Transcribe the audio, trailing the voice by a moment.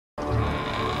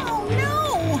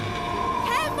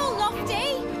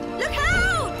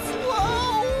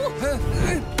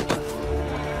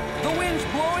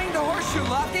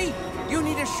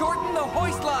shorten the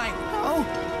hoist line. Oh,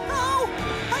 oh!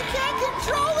 I can't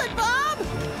control it, Bob!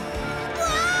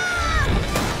 Ah!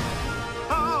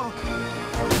 Oh!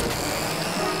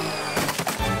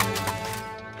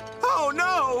 Oh,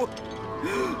 no!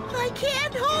 I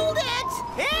can't hold it!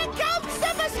 Here comes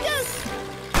the scoop!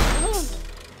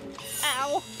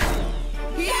 Ow!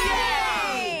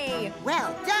 Yay!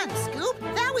 Well done, Scoop.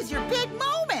 That was your big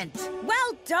moment.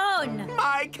 Well done!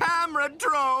 My camera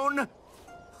drone!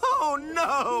 Oh,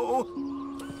 no!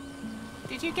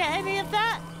 Did you get any of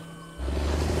that?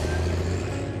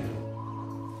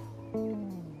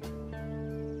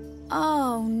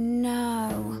 Oh,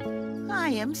 no. I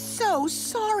am so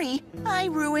sorry. I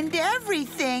ruined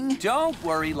everything. Don't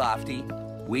worry, Lofty.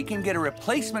 We can get a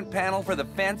replacement panel for the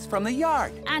fence from the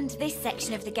yard. And this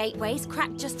section of the gateway's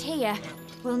cracked just here.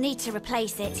 We'll need to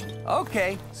replace it.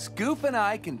 Okay, Scoop and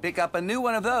I can pick up a new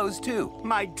one of those, too.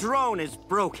 My drone is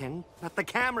broken, but the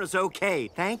camera's okay,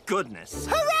 thank goodness.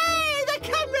 Hooray! The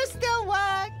camera still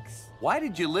works. Why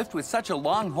did you lift with such a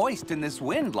long hoist in this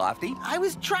wind, Lofty? I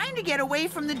was trying to get away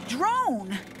from the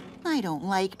drone. I don't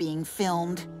like being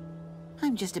filmed.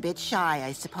 I'm just a bit shy,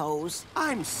 I suppose.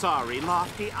 I'm sorry,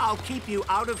 Lofty. I'll keep you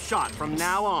out of shot from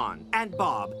now on. And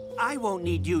Bob, I won't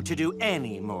need you to do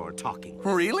any more talking.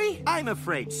 Really? I'm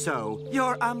afraid so.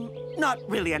 You're, not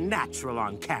really a natural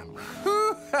on camera.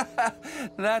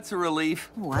 That's a relief.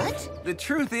 What? The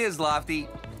truth is, Lofty,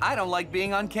 I don't like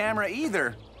being on camera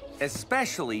either.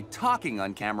 Especially talking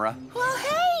on camera. Well,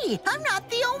 hey, I'm not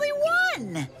the only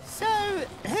one. So,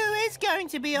 who is going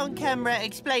to be on camera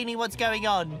explaining what's going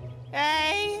on?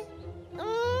 Eh?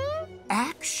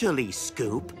 Actually,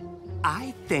 Scoop,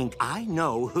 I think I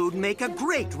know who'd make a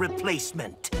great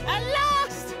replacement. At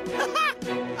last!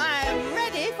 I am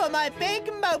ready for my big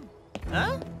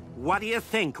Huh? What do you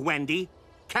think, Wendy?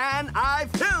 Can I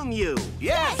film you?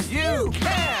 Yes, you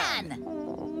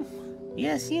can!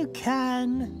 Yes, you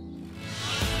can.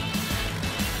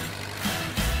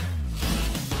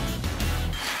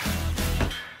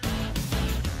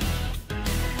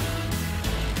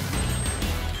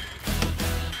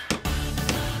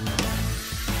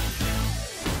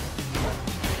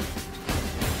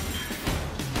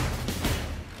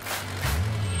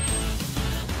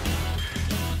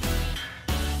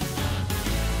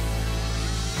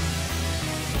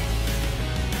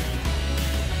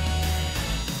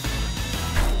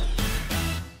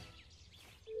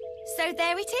 So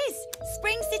there it is.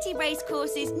 Spring City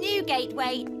Racecourse's new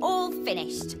gateway, all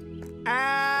finished.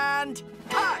 And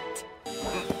cut!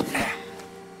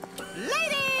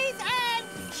 Ladies and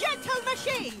gentle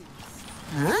machines!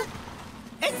 Huh?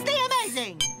 It's the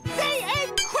amazing, the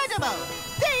incredible,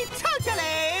 the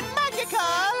totally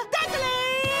magical Deadly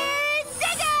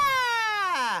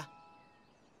Digger!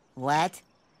 What?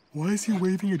 Why is he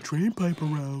waving a drain pipe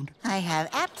around? I have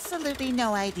absolutely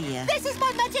no idea. This is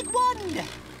my magic wand!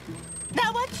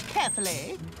 Now watch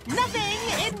carefully. Nothing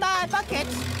in my bucket.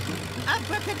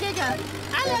 Abracadabra.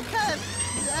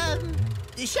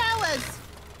 Showers.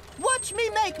 Watch me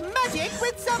make magic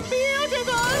with some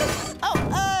beautiful...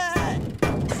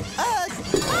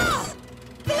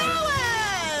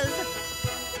 flowers!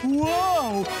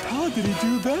 Whoa! How did he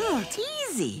do that?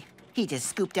 Easy. He just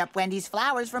scooped up Wendy's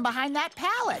flowers from behind that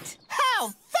pallet. How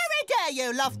very dare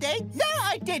you, Lofty! No,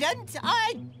 I didn't.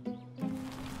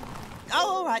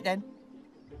 Oh, all right then.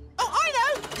 Oh, I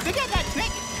know! Forget that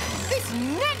trick. This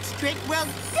next trick will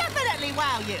definitely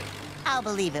wow you. I'll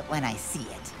believe it when I see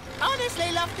it.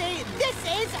 Honestly, Lofty, this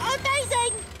is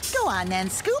amazing! Go on then,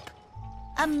 Scoop.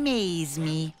 Amaze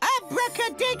me.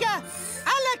 Abracadabra!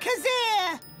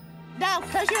 Alakazir! Now,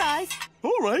 close your eyes.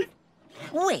 All right.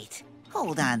 Wait.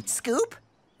 Hold on, Scoop.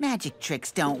 Magic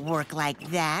tricks don't work like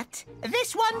that.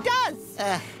 This one does.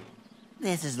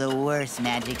 This is the worst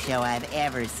magic show I've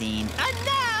ever seen. And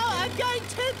now I'm going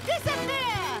to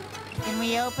disappear. Can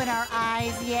we open our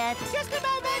eyes yet? Just a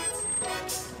moment.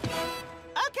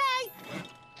 Okay.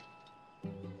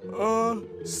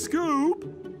 Scoop,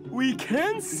 we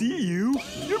can see you.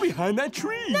 You're behind that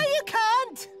tree. No, you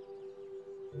can't.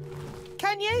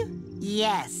 Can you?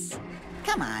 Yes.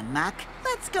 Come on, Muck.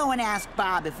 Let's go and ask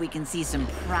Bob if we can see some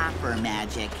proper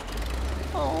magic.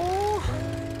 Oh.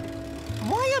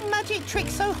 Why are magic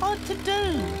tricks so hard to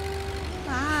do?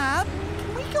 Bob,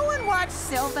 can we go and watch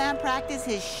Sylvan practice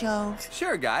his show?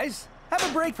 Sure, guys. Have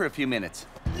a break for a few minutes.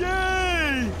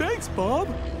 Yay! Thanks, Bob.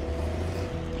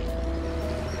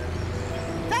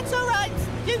 That's all right.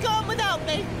 You go on without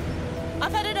me.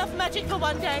 I've had enough magic for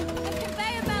one day. The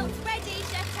conveyor belt's ready,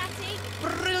 Chef Tatty.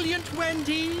 Brilliant,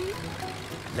 Wendy.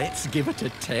 Let's give it a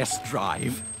test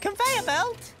drive. Conveyor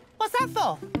belt? What's that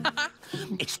for?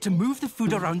 It's to move the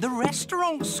food around the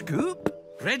restaurant, Scoop.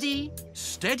 Ready,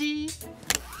 steady.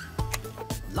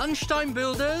 Lunchtime,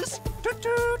 builders. Toot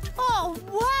toot. Oh,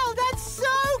 wow, that's so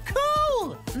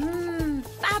cool!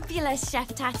 Fabulous,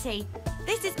 Chef Tatty.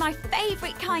 This is my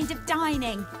favourite kind of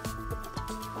dining.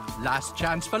 Last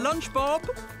chance for lunch, Bob.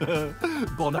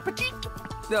 Bon appetit.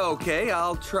 Okay,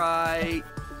 I'll try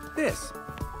this.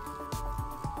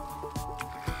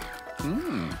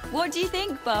 What do you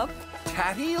think, Bob?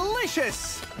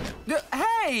 Tattylicious!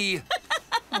 Hey!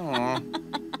 Aw.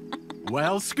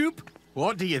 Well, Scoop,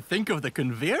 what do you think of the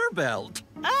conveyor belt?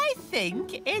 I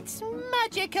think it's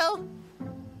magical.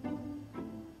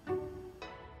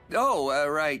 Oh,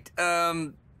 right.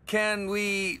 Can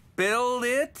we build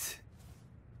it?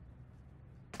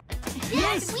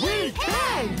 Yes, we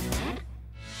can!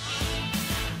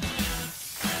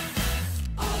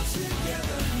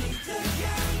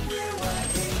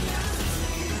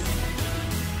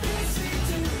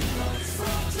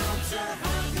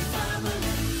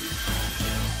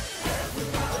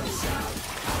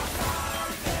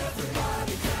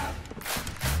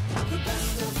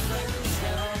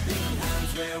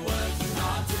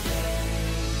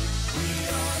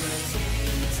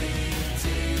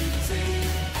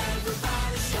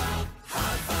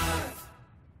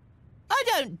 I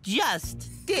don't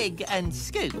just dig and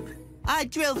scoop. I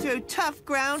drill through tough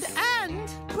ground and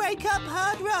break up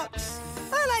hard rocks.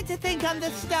 I like to think I'm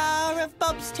the star of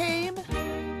Bob's team.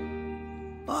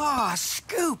 Oh,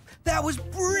 Scoop, that was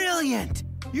brilliant.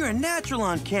 You're a natural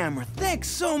on camera. Thanks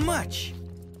so much.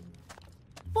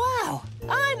 Wow,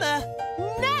 I'm a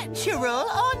natural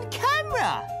on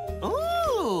camera.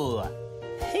 Ooh.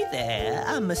 Hey there,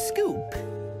 I'm a Scoop.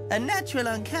 A natural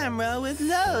on camera with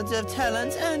loads of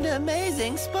talent and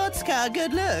amazing sports car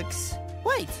good looks.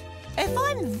 Wait, if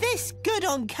I'm this good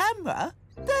on camera,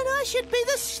 then I should be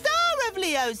the star of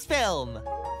Leo's film.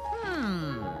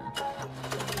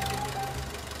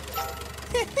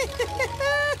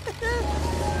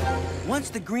 Once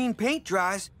the green paint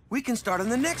dries, we can start on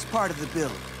the next part of the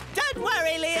build. Don't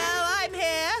worry, Leo, I'm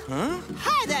here. Huh?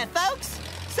 Hi there, folks.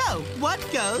 So, what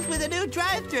goes with a new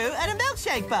drive-thru at a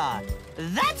milkshake bar?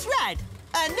 That's right,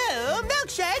 a new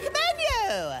milkshake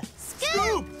menu.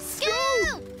 Scoop!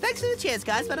 Scoop! Thanks for the cheers,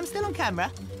 guys, but I'm still on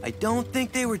camera. I don't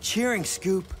think they were cheering,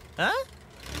 Scoop. Huh?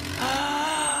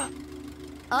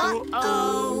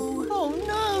 Uh-oh. Oh,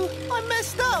 no, I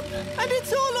messed up, and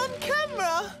it's all on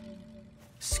camera.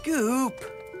 Scoop!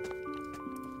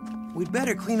 We'd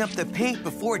better clean up the paint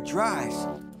before it dries.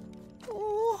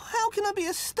 Oh, how can I be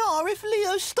a star if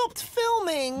Leo stopped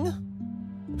filming?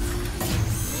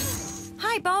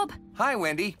 Hi, Bob. Hi,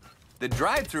 Wendy. The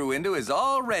drive-through window is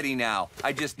all ready now.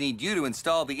 I just need you to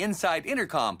install the inside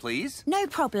intercom, please. No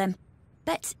problem.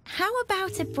 But how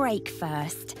about a break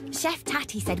first? Chef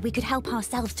Tatty said we could help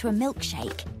ourselves to a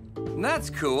milkshake. That's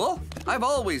cool. I've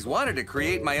always wanted to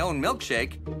create my own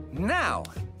milkshake. Now,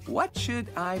 what should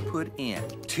I put in?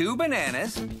 2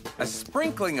 bananas, a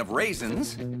sprinkling of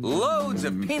raisins, loads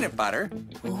of peanut butter,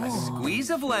 a squeeze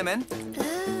of lemon,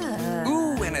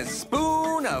 ooh, and a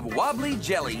spoon of wobbly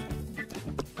jelly.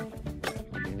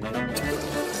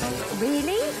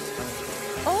 Really?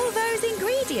 All those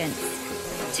ingredients?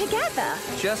 Together?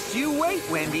 Just you wait,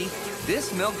 Wendy.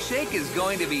 This milkshake is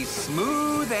going to be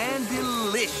smooth and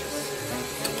delicious.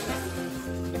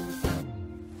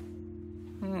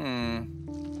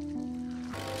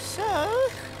 So,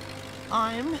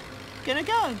 I'm gonna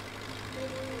go.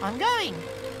 I'm going.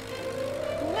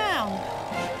 Now.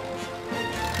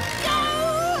 Go!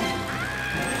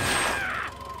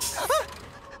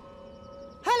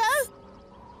 Hello?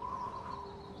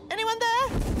 Anyone there?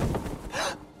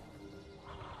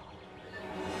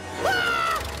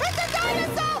 Ah! It's a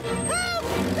dinosaur! Help!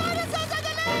 Dinosaurs on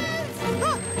the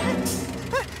loose!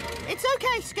 It's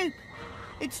okay, Scoop.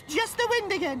 It's just the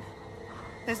wind again.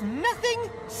 There's nothing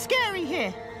scary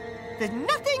here. There's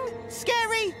nothing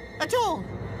scary at all.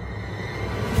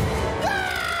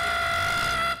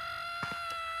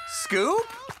 Scoop?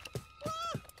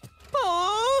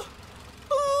 Oh.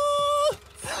 Oh.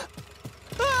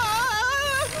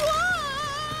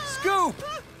 Scoop!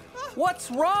 What's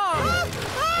wrong?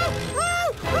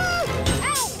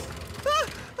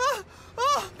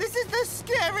 This is the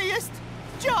scariest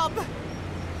job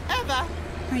ever.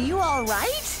 Are you all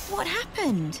right? What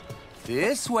happened?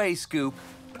 This way, Scoop.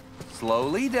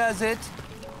 Slowly does it.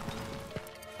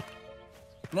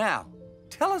 Now,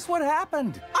 tell us what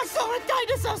happened. I saw a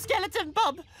dinosaur skeleton,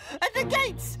 Bob, at the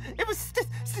gates. It was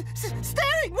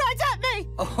staring right at me.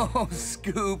 Oh,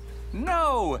 Scoop.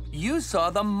 No, you saw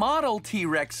the model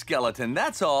T-Rex skeleton,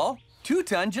 that's all.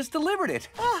 2-Ton just delivered it.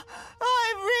 Oh,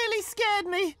 it really scared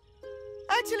me.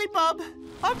 Actually, Bob,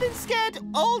 I've been scared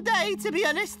all day, to be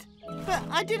honest. But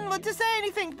I didn't want to say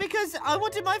anything because I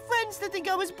wanted my friends to think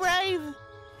I was brave.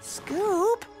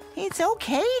 Scoop, it's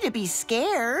okay to be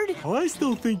scared. I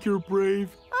still think you're brave.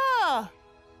 Oh,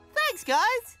 thanks,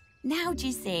 guys. Now do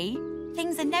you see?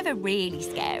 Things are never really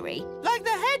scary. Like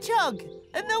the hedgehog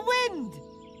and the wind.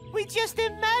 We just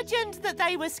imagined that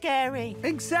they were scary.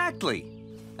 Exactly.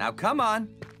 Now come on.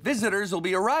 Visitors will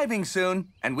be arriving soon,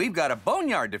 and we've got a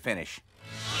boneyard to finish.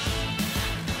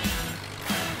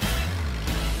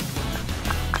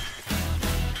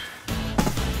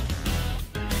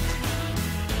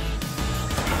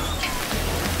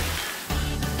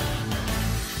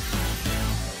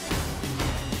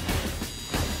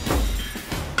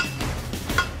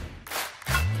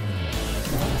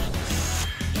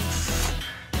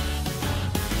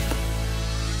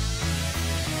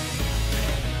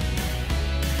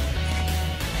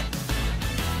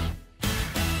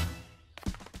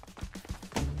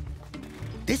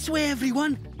 This way,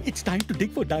 everyone. It's time to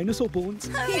dig for dinosaur bones.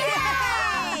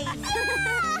 Yay!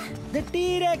 The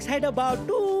T-Rex had about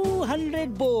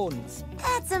 200 bones.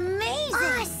 That's amazing!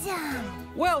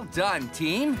 Awesome! Well done,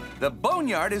 team. The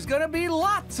boneyard is gonna be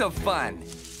lots of fun.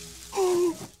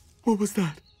 Oh, what was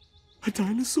that? A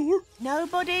dinosaur?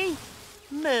 Nobody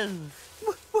move.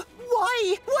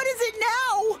 Why? What is it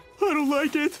now? I don't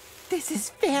like it. This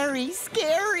is very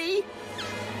scary.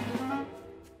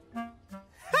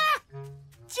 Ha!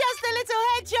 Just a little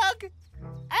hedgehog.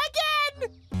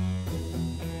 Again!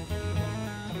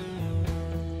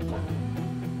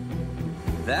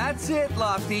 That's it,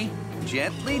 Lofty.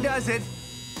 Gently does it.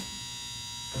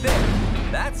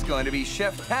 There. That's going to be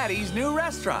Chef Patty's new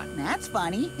restaurant. That's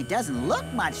funny. It doesn't look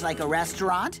much like a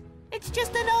restaurant. It's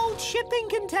just an old shipping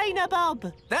container,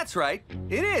 Bob. That's right.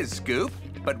 It is, Scoop.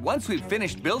 But once we've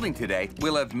finished building today,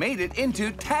 we'll have made it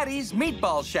into Tatty's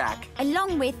Meatball Shack.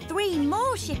 Along with 3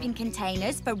 more shipping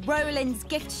containers for Roland's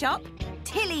gift shop,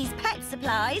 Tilly's Pet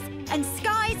Supplies, and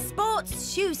Sky's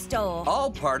Sports Shoe Store. All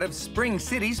part of Spring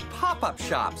City's pop-up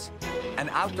shops. An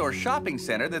outdoor shopping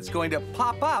center that's going to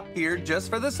pop up here just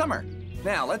for the summer.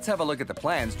 Now, let's have a look at the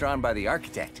plans drawn by the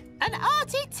architect. An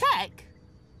architect?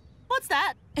 What's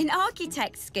that? An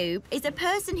architect, Scoop, is a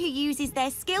person who uses their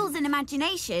skills and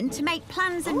imagination to make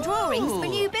plans and drawings for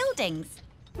new buildings.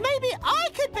 Maybe I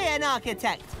could be an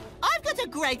architect. I've got a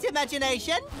great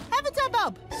imagination, haven't I,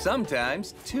 Bob?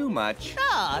 Sometimes too much.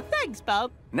 Ah, thanks,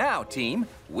 Bob. Now, team,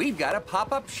 we've got a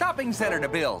pop-up shopping center to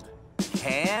build.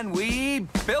 Can we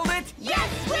build it? Yes,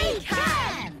 we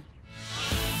can!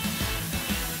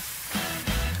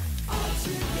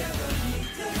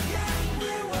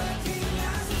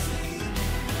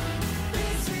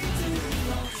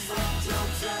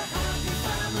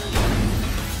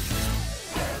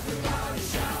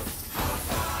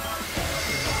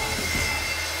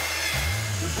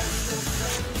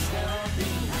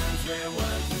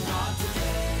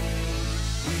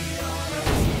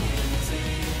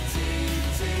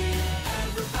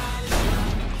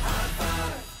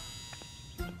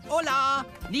 Hola,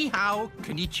 ni hao,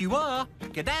 konnichiwa,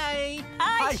 g'day.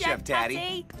 Hi, Chef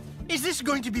Tatty. Is this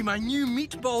going to be my new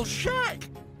meatball shack?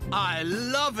 I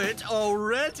love it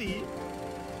already.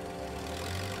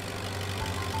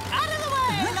 Out of the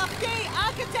way, Lofty!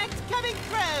 Architect coming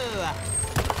through!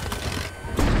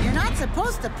 You're not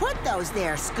supposed to put those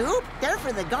there, Scoop. They're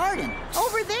for the garden.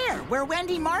 Over there, where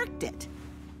Wendy marked it.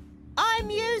 I'm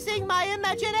using my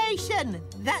imagination.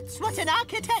 That's what an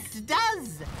architect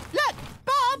does. Look,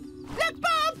 Bob! Look,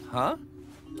 Bob! Huh?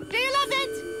 Do you love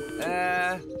it?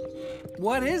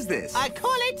 What is this? I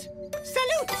call it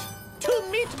salute to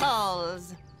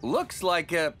meatballs. Looks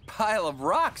like a pile of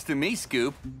rocks to me,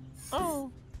 Scoop.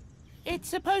 Oh, it's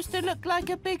supposed to look like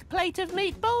a big plate of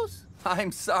meatballs?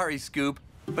 I'm sorry, Scoop,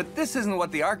 but this isn't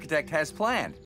what the architect has planned.